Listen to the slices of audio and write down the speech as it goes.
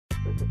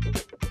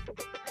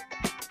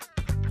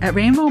At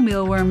Rainbow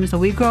Mealworms,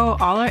 we grow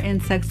all our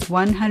insects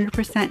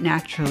 100%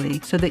 naturally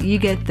so that you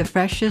get the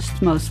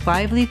freshest, most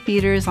lively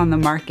feeders on the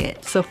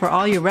market. So for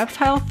all your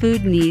reptile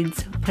food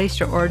needs, place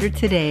your order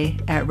today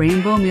at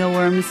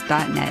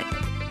rainbowmealworms.net.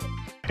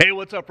 Hey,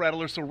 what's up,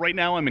 Rattlers? So right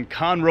now I'm in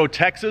Conroe,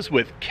 Texas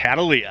with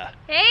CatAleah.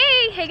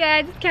 Hey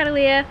guys, it's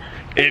CatAleah.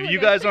 If you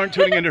guys aren't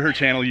tuning into her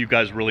channel, you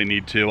guys really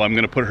need to. I'm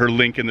gonna put her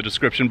link in the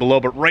description below,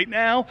 but right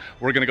now,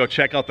 we're gonna go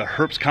check out the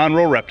H.E.R.P.S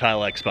Conroe Reptile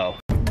Expo.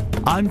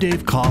 I'm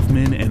Dāv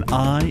Kaufman, and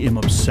I am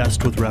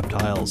obsessed with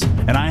reptiles,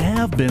 and I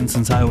have been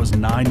since I was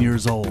 9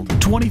 years old.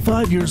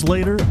 25 years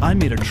later, I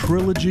made a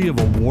trilogy of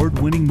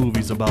award-winning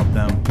movies about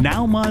them.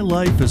 Now my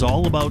life is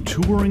all about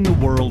touring the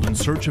world in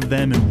search of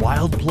them in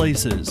wild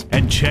places,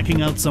 and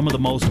checking out some of the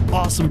most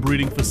awesome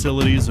breeding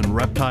facilities and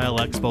reptile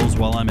expos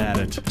while I'm at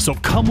it. So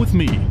come with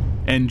me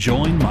and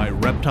join my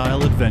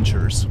reptile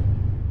adventures.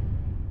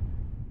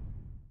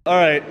 All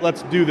right,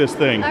 let's do this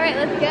thing. All right,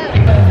 let's go.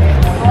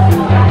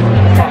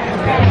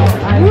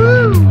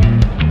 Woo!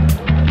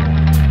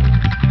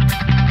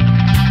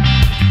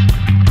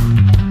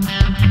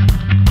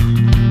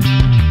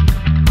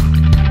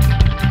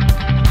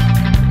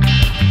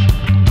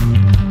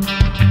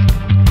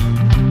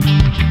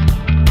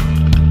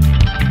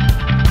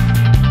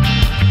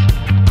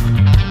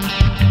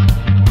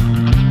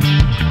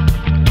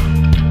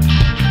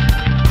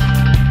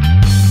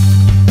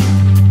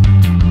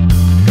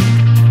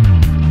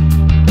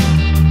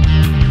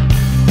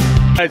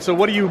 All right, so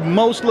what are you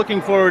most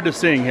looking forward to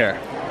seeing here?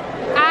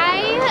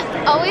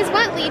 I always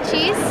want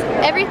lychees.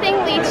 Everything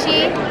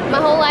lychee.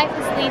 My whole life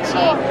is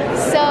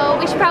lychee. So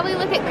we should probably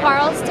look at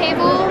Carl's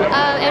table.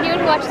 Anyone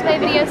who watches my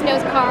videos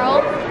knows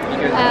Carl.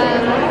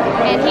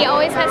 And he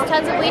always has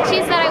tons of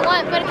lychees that I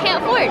want but I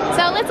can't afford.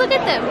 So let's look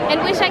at them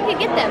and wish I could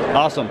get them.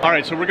 Awesome. All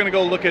right, so we're gonna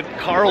go look at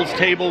Carl's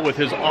table with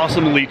his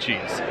awesome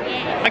lychees.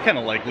 Yeah. I kind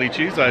of like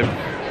lychees. I've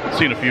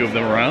seen a few of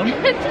them around.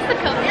 Just a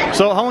couple.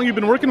 So how long have you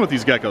been working with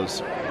these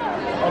geckos?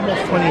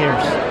 Almost 20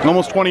 years.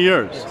 Almost 20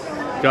 years.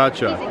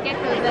 Gotcha. He's a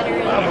gecko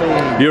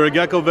veteran. You're a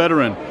gecko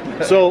veteran.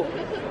 So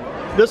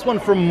this one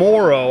from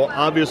Morrow,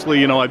 obviously,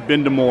 you know, I've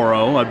been to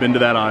Morrow. I've been to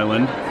that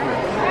island.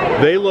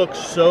 They look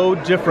so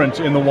different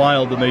in the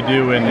wild than they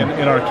do in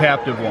our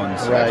captive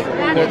ones. Right.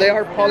 Well, they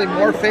are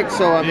polymorphic,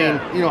 so I mean,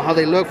 you know, how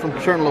they look from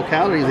certain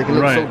localities, they can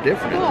look so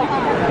different.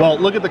 Well,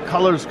 look at the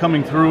colors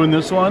coming through in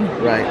this one.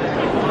 Right.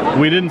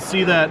 We didn't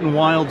see that in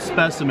wild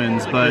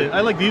specimens, but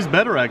I like these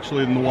better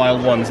actually than the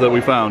wild ones that we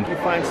found. You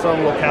find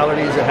some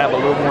localities that have a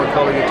little more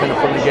color, you tend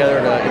to put them together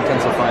to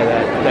intensify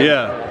that.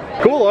 Yeah.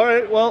 Cool, all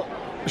right, well,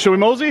 shall we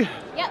mosey?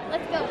 Yep,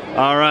 let's go.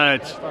 All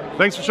right.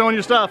 Thanks for showing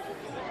your stuff.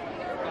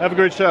 Have a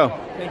great show.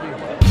 Thank you.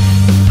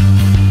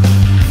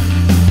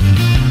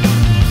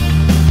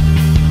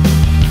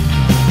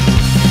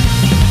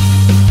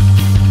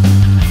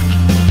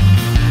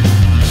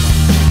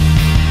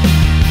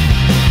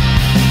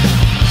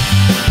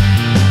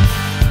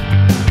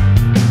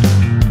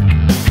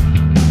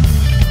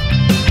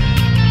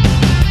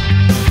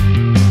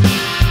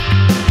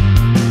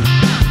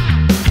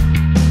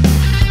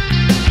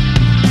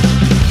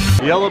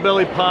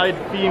 Yellow-belly pied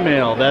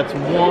female. That's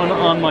one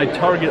on my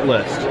target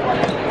list.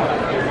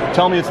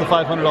 Tell me it's the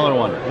 $500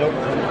 one. Nope.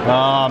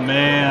 Ah,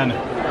 man.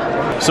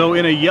 So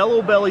in a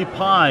yellow-belly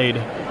pied,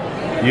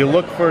 you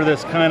look for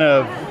this kind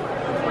of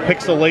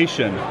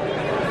pixelation.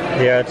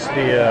 Yeah, it's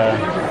the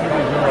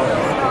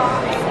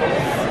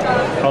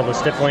called the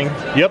stippling.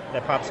 Yep.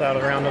 That pops out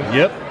around them.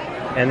 Yep.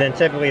 And then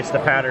typically it's the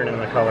pattern and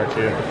the color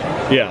too.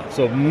 Yeah,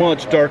 so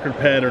much darker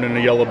pattern in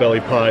a yellow-belly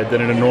pied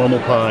than in a normal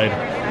pied.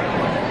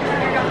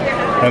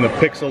 And the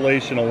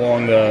pixelation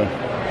along the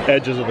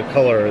edges of the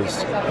color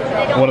is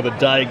one of the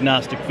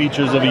diagnostic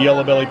features of a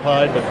yellow-belly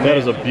pied, but that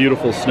is a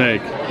beautiful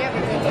snake.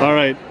 All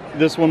right,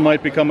 this one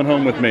might be coming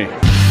home with me.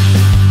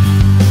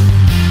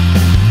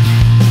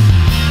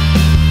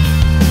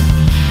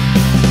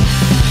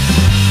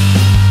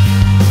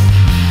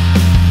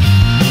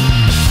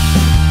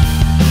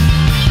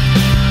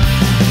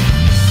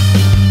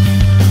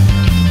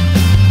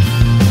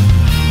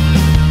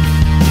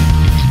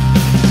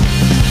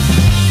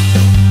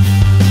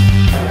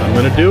 I'm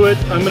gonna do it.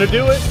 I'm gonna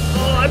do it.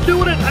 Oh, I'm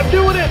doing it. I'm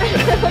doing it.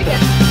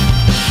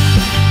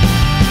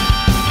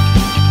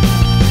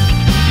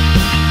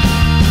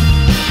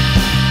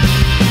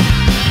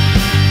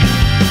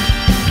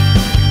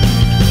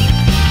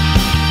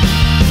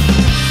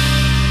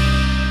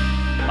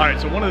 All right,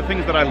 so one of the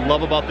things that I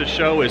love about this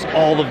show is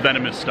all the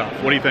venomous stuff.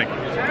 What do you think?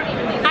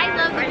 I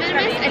love the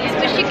venomous. I just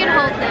wish you could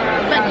hold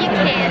them, but you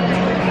can't.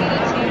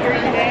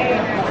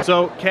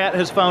 So, Kat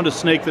has found a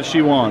snake that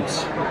she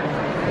wants.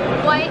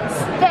 White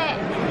speck.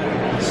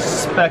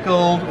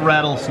 Speckled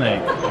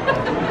rattlesnake.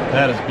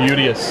 That is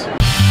beauteous.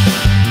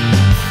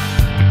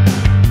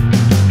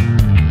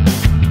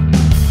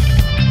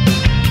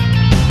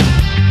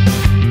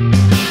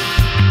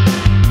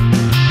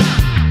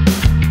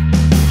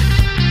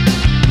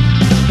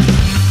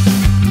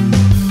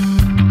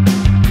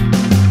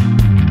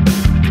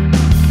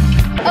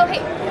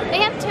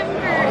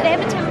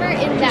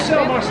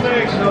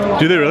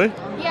 Do they really?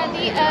 Yeah,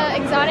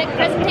 the exotic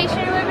presentation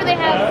or whatever, they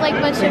have like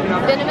a bunch of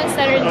venomous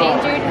that are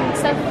endangered and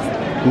stuff.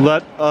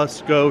 Let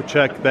us go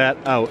check that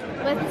out.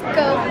 Let's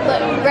go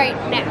look right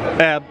now.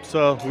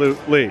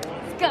 Absolutely.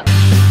 Let's go.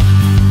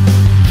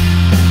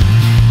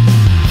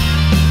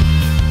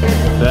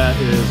 That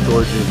is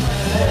gorgeous.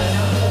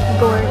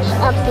 Gorge,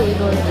 absolutely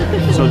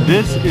gorge. So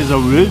this is a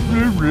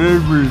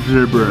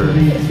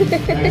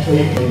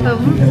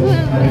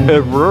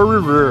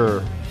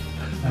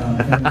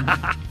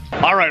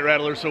All right,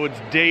 Rattler, so it's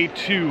day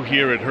 2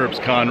 here at H.E.R.P.S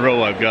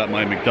Conroe. I've got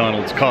my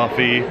McDonald's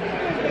coffee.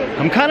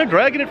 I'm kind of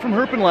dragging it from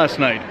herping last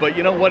night, but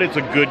you know what? It's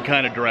a good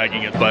kind of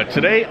dragging it. But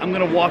today I'm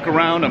gonna walk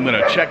around, I'm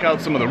gonna check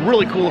out some of the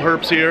really cool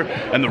herps here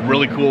and the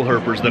really cool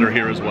herpers that are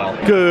here as well.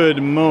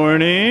 Good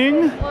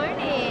morning. Morning.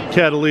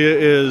 CatAleah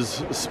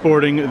is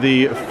sporting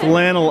the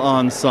flannel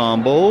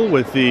ensemble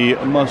with the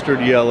mustard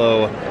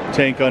yellow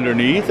tank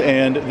underneath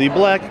and the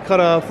black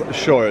cutoff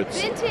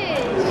shorts. Vintage.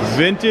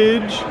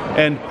 Vintage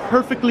and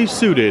perfectly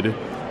suited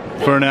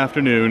for an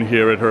afternoon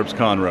here at H.E.R.P.S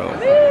Conroe.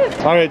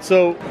 All right,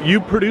 so you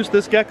produced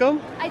this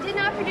gecko? I did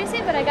not produce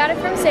it, but I got it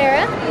from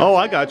Sarah. Oh,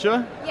 I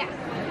gotcha. Yeah.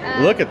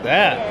 Look at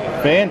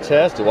that.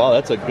 Fantastic. Wow,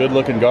 that's a good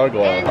looking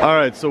gargoyle. All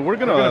right, so we're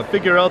gonna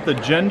figure out the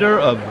gender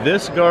of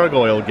this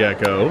gargoyle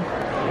gecko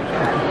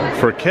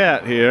for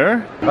Kat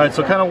here. All right,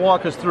 so kind of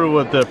walk us through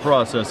what the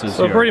process is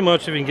So here. pretty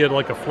much if you can get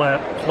like a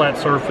flat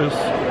surface,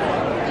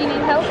 Do you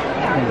need help?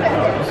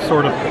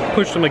 sort of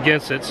push them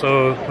against it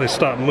so they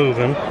stop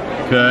moving.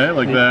 Okay,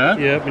 like that.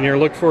 Yep, and you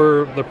look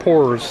for the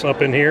pores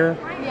up in here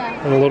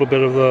Yeah. and a little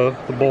bit of the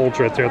bulge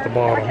right there at the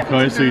bottom.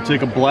 Okay, so you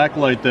take a black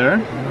light there.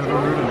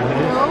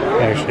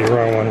 Actually,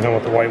 wrong one, I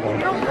want the white one.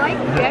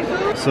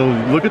 So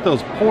look at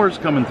those pores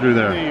coming through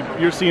there.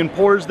 You're seeing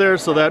pores there,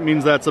 so that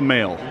means that's a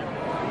male.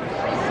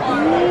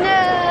 No.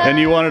 And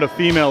you wanted a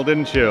female,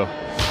 didn't you?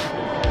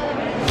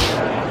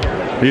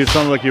 You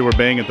sounded like you were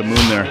banging at the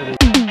moon there.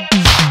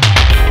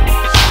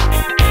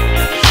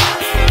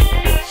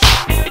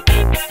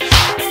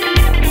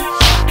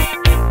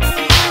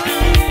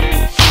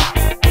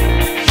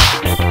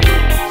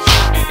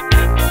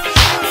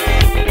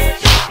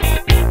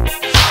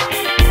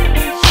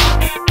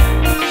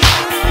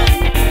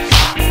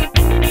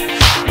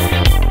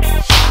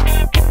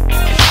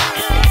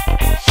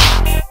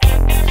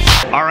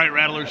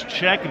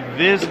 Check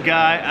this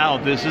guy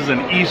out. This is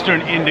an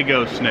eastern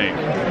indigo snake.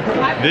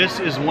 This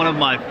is one of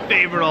my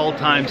favorite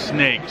all-time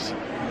snakes,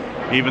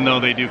 even though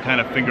they do kind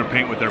of finger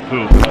paint with their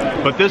poop.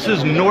 But this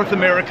is North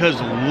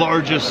America's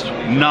largest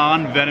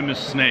non-venomous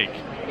snake.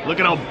 Look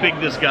at how big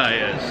this guy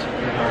is.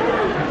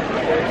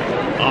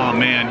 Oh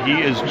man,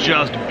 he is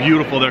just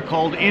beautiful. They're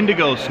called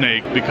indigo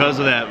snake because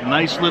of that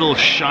nice little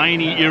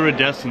shiny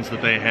iridescence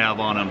that they have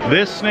on them.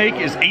 This snake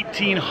is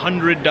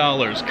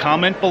 $1,800.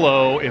 Comment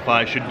below if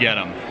I should get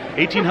him.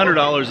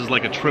 $1,800 is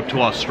like a trip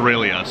to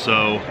Australia,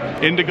 so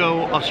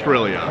Indigo,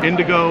 Australia.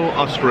 Indigo,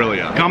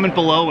 Australia. Comment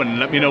below and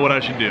let me know what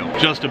I should do.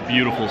 Just a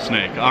beautiful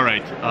snake. All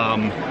right,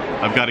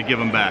 I've got to give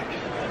him back.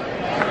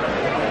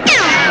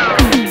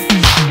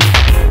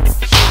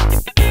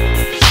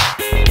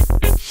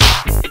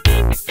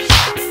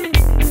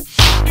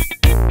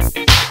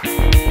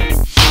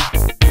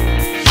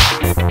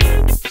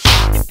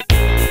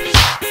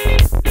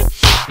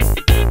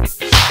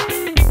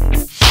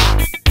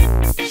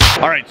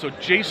 So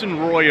Jason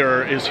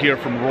Royer is here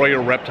from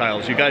Royer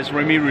Reptiles. You guys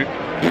remember?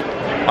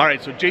 All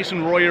right, so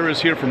Jason Royer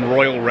is here from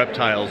Royer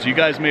Reptiles. You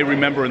guys may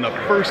remember in the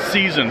first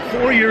season,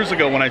 4 years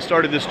ago when I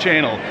started this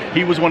channel,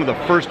 he was one of the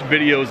first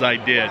videos I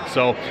did.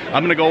 So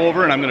I'm gonna go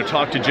over and I'm gonna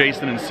talk to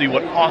Jason and see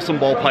what awesome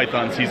ball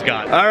pythons he's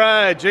got. All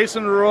right,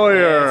 Jason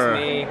Royer.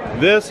 That's me.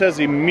 This has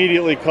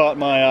immediately caught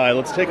my eye.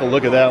 Let's take a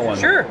look at that one.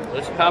 Sure,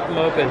 let's pop them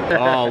open.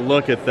 Oh,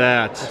 look at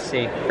that. Let's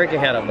see, freak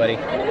your head up, buddy.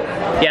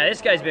 Yeah, this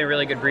guy's been a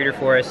really good breeder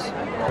for us,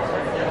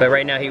 but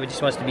right now he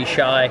just wants to be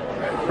shy.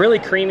 Really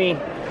creamy.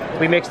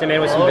 We mixed him in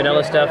with some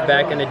vanilla stuff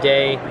back in the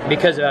day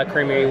because of how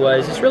creamy he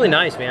was. It's really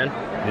nice, man.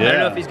 Yeah. I don't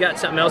know if he's got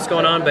something else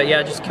going on, but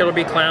yeah, just killer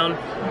bee clown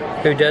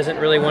who doesn't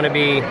really want to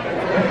be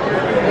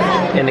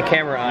in the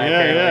camera eye.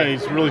 Yeah, apparently. yeah,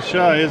 he's really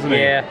shy, isn't he?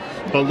 Yeah.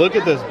 But look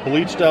at this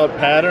bleached out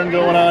pattern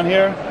going on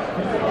here.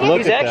 Look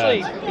he's at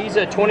actually, that. he's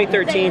a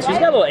 2013, so he's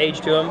got a little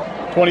age to him.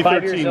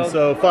 2013,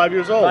 so 5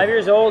 years old. 5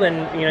 years old,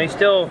 and you know, he's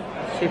still,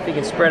 see if he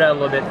can spread out a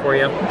little bit for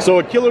you. So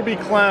a killer bee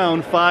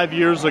clown 5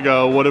 years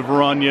ago would have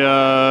run you,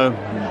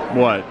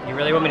 what? You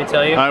really want me to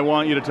tell you? I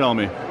want you to tell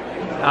me.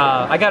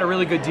 I got a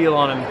really good deal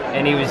on him,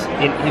 and he was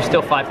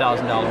still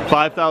 $5,000.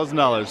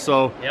 $5,000.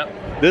 So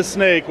yep. This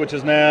snake, which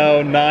is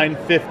now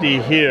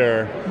 $950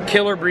 here,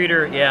 killer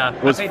breeder, yeah,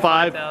 was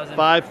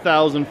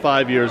 $5,000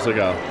 5 years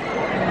ago.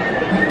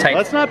 Tight.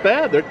 That's not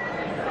bad. They're,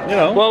 you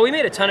know. Well, we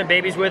made a ton of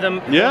babies with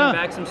him. Yeah.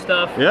 Back some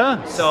stuff.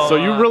 Yeah. So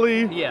you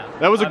really. Yeah.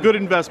 That was a good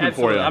investment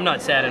for you. I'm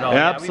not sad at all.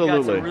 Absolutely. Yeah,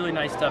 we've got some really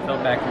nice stuff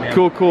out back from him.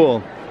 Cool,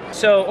 cool.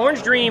 So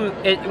Orange Dream,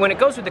 when it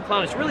goes with the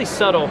clown, it's really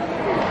subtle,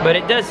 but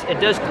it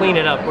does clean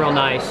it up real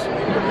nice.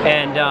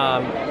 And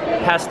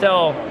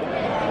Pastel,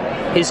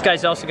 this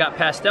guy's also got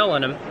pastel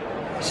in him,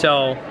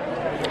 so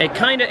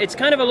it's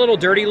kind of a little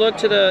dirty look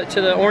to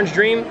the Orange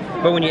Dream,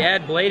 but when you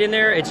add Blade in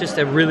there, it's just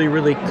a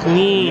really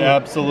clean. Yeah,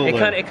 absolutely.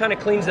 It kind of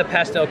cleans the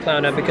pastel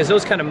clown up, because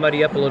those kind of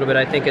muddy up a little bit,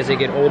 I think, as they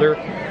get older.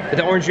 But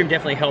the Orange Dream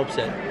definitely helps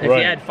it. If you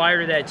add fire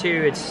to that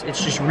too, it's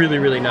just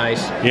really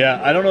nice. Yeah,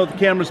 I don't know if the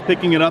camera's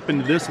picking it up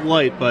into this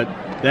light, but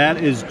that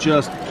is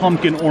just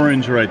pumpkin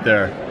orange right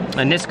there.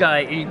 And this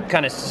guy, you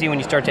kind of see when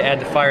you start to add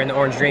the fire in the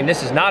Orange Dream.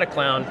 This is not a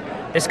clown.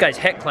 This guy's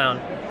het clown.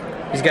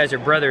 These guys are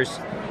brothers.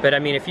 But I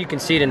mean, if you can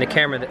see it in the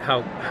camera,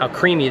 how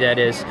creamy that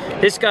is.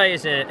 This guy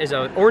is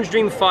an Orange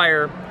Dream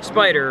Fire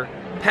Spider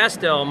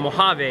Pastel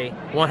Mojave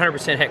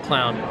 100% het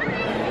clown.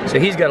 So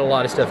he's got a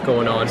lot of stuff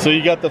going on. So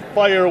you got the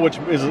fire, which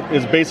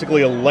is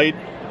basically a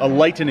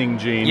lightening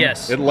gene.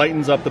 Yes. It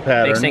lightens up the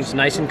pattern. Makes things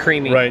nice and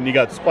creamy. Right, and you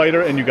got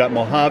Spider, and you got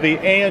Mojave,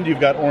 and you've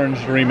got Orange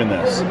Dream in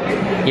this.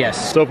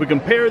 Yes. So if we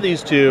compare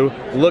these two,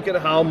 look at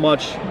how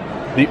much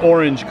the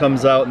orange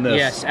comes out in this.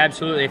 Yes,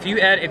 absolutely. If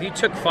you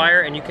took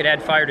fire and you could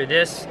add fire to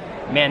this,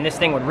 man, this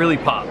thing would really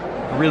pop.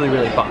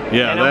 Really pop.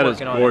 Yeah, that is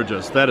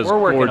gorgeous. That is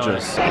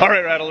gorgeous. All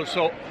right, Rattlers,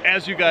 so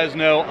as you guys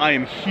know, I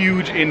am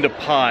huge into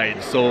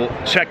pieds, so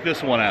check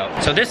this one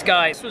out. So this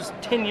was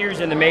 10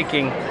 years in the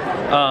making.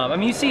 I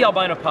mean, you see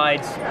albino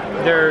pieds,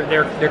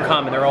 they're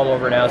common, they're all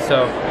over now.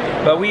 So,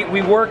 but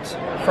we worked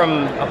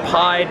from a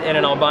pied and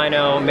an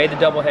albino, made the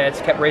double heads,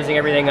 kept raising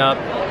everything up.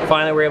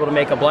 Finally, we were able to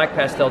make a black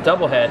pastel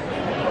double head,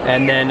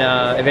 and then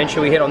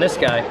eventually we hit on this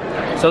guy.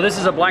 So this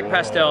is a black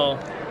pastel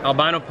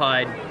albino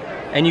pied,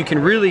 and you can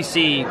really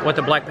see what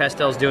the black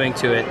pastel is doing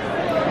to it.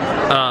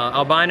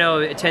 Albino,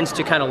 it tends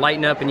to kind of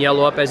lighten up and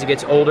yellow up as it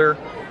gets older.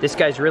 This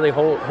guy's really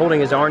holding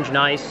his orange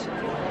nice.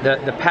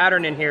 The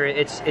pattern in here,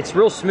 it's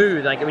real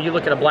smooth. Like when you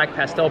look at a black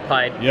pastel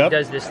pied, it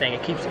does this thing.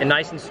 It keeps it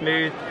nice and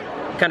smooth,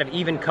 kind of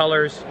even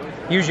colors.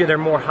 Usually they're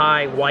more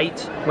high white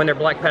when they're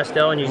black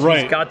pastel, and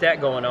you've got that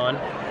going on.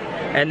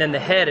 And then the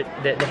head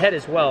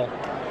as well.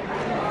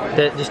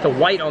 Just the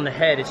white on the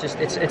head,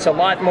 it's a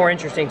lot more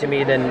interesting to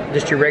me than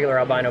just your regular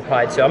albino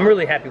pied. So I'm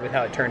really happy with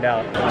how it turned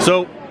out.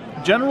 So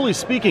generally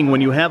speaking, when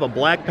you have a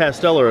black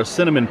pastel or a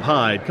cinnamon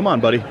pied, come on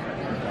buddy,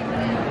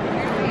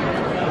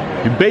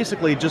 you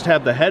basically just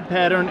have the head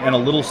pattern and a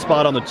little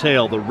spot on the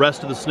tail. The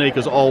rest of the snake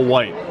is all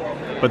white.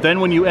 But then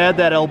when you add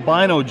that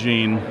albino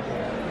gene,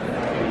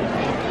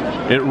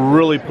 it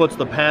really puts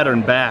the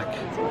pattern back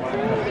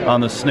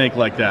on the snake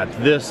like that.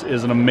 This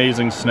is an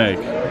amazing snake.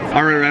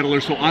 All right,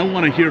 Rattlers, so I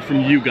want to hear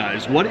from you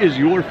guys. What is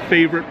your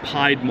favorite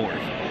pied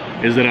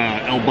morph? Is it a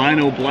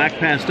albino black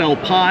pastel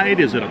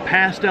pied? Is it a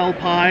pastel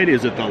pied?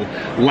 Is it the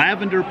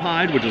lavender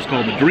pied, which is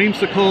called the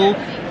dreamsicle?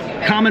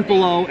 Comment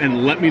below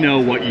and let me know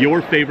what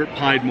your favorite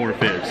pied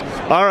morph is.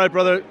 All right,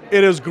 brother,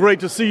 it is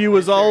great to see you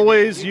as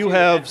always. You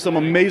have some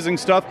amazing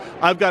stuff.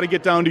 I've got to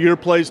get down to your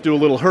place, do a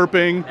little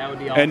herping,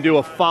 and do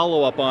a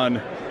follow-up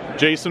on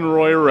Jason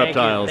Royer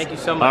Reptiles. Thank you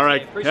so much. All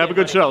right, have a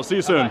good show. See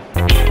you soon.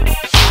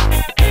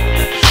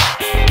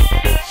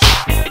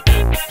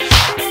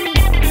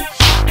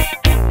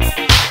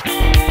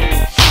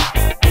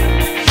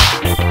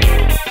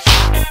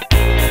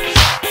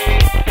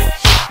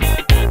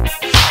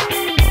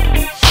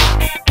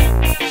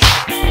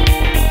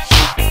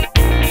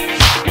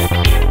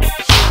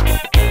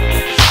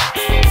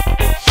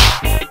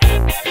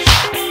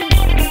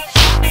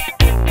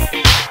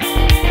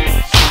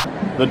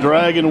 The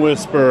Dragon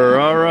Whisperer,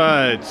 all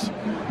right.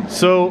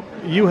 So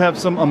you have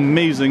some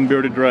amazing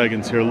bearded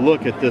dragons here.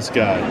 Look at this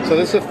guy. So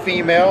this is a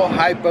female,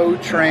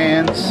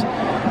 H.E.R.P.S.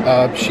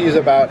 She's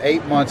about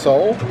 8 months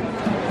old.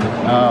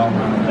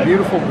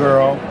 Beautiful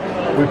girl.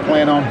 We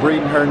plan on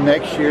breeding her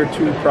next year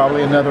to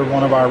probably another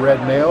one of our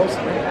red males.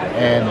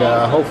 And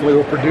hopefully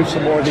we'll produce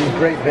some more of these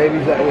great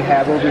babies that we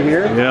have over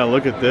here. Yeah,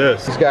 look at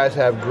this. These guys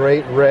have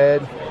great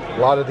red. A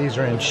lot of these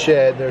are in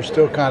shed. They're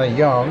still kind of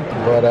young,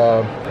 but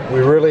we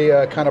really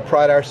kind of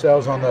pride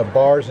ourselves on the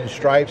bars and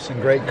stripes and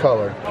great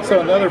color. So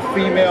another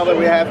female that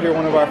we have here,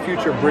 one of our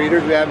future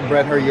breeders, we haven't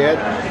bred her yet.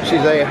 She's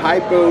a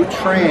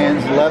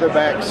hypo-trans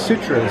leatherback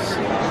citrus.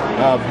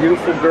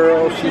 Beautiful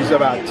girl. She's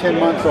about 10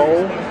 months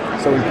old.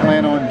 So we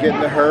plan on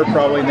getting to her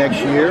probably next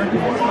year.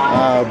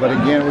 But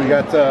again, we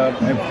got,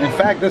 in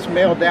fact, this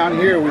male down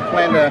here, we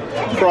plan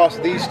to cross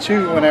these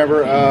two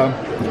whenever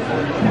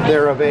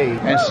they're of age.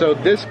 And so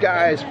this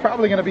guy is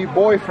probably going to be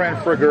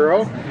boyfriend for a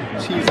girl.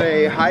 She's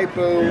a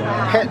hypo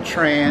het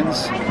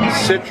trans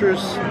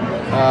citrus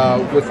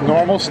with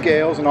normal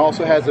scales and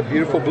also has a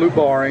beautiful blue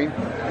barring.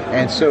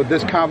 And so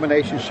this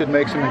combination should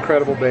make some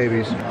incredible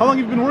babies. How long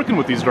have you been working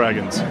with these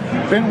dragons?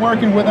 Been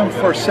working with them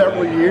for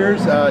several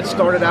years. It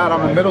started out,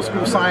 I'm a middle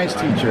school science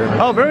teacher.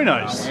 Oh, very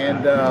nice.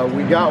 And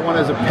we got one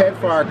as a pet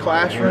for our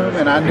classroom,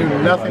 and I knew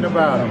nothing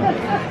about them.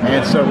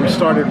 And so we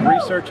started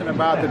researching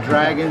about the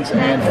dragons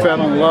and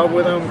fell in love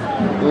with them.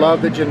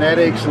 Love the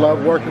genetics,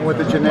 love working with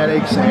the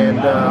genetics,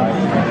 and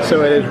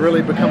so it has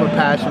really become a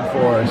passion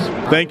for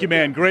us. Thank you,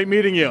 man. Great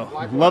meeting you.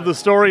 Love the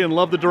story and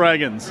love the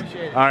dragons.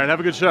 All right, have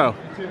a good show.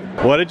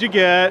 What did you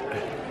get?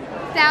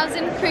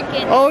 1,000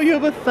 crickets. Oh, you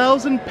have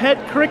 1,000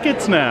 pet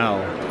crickets now.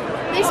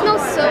 They smell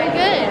so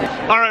good.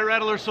 All right,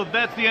 Rattlers, so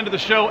that's the end of the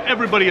show.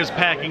 Everybody is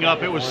packing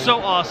up. It was so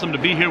awesome to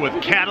be here with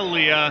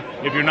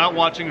CatAleah. If you're not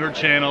watching her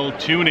channel,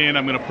 tune in.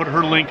 I'm going to put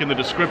her link in the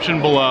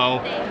description below.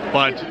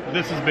 But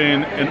this has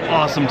been an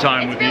awesome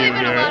time with you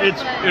here.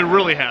 It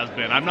really has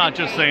been. I'm not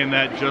just saying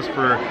that just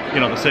for, you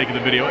know, the sake of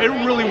the video. It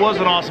really was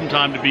an awesome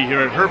time to be here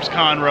at H.E.R.P.S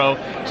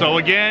Conroe. So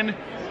again,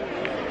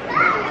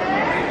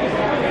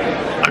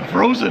 I'm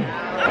frozen.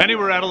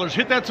 Anyway, Rattlers,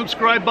 hit that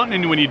subscribe button,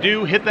 and when you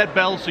do, hit that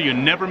bell so you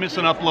never miss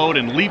an upload,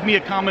 and leave me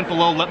a comment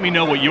below. Let me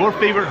know what your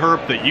favorite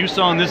herp that you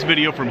saw in this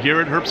video from here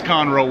at H.E.R.P.S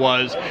Conroe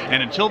was.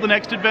 And until the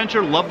next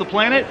adventure, love the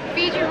planet,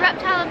 Feed your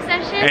reptile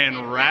obsession,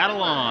 and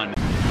rattle on.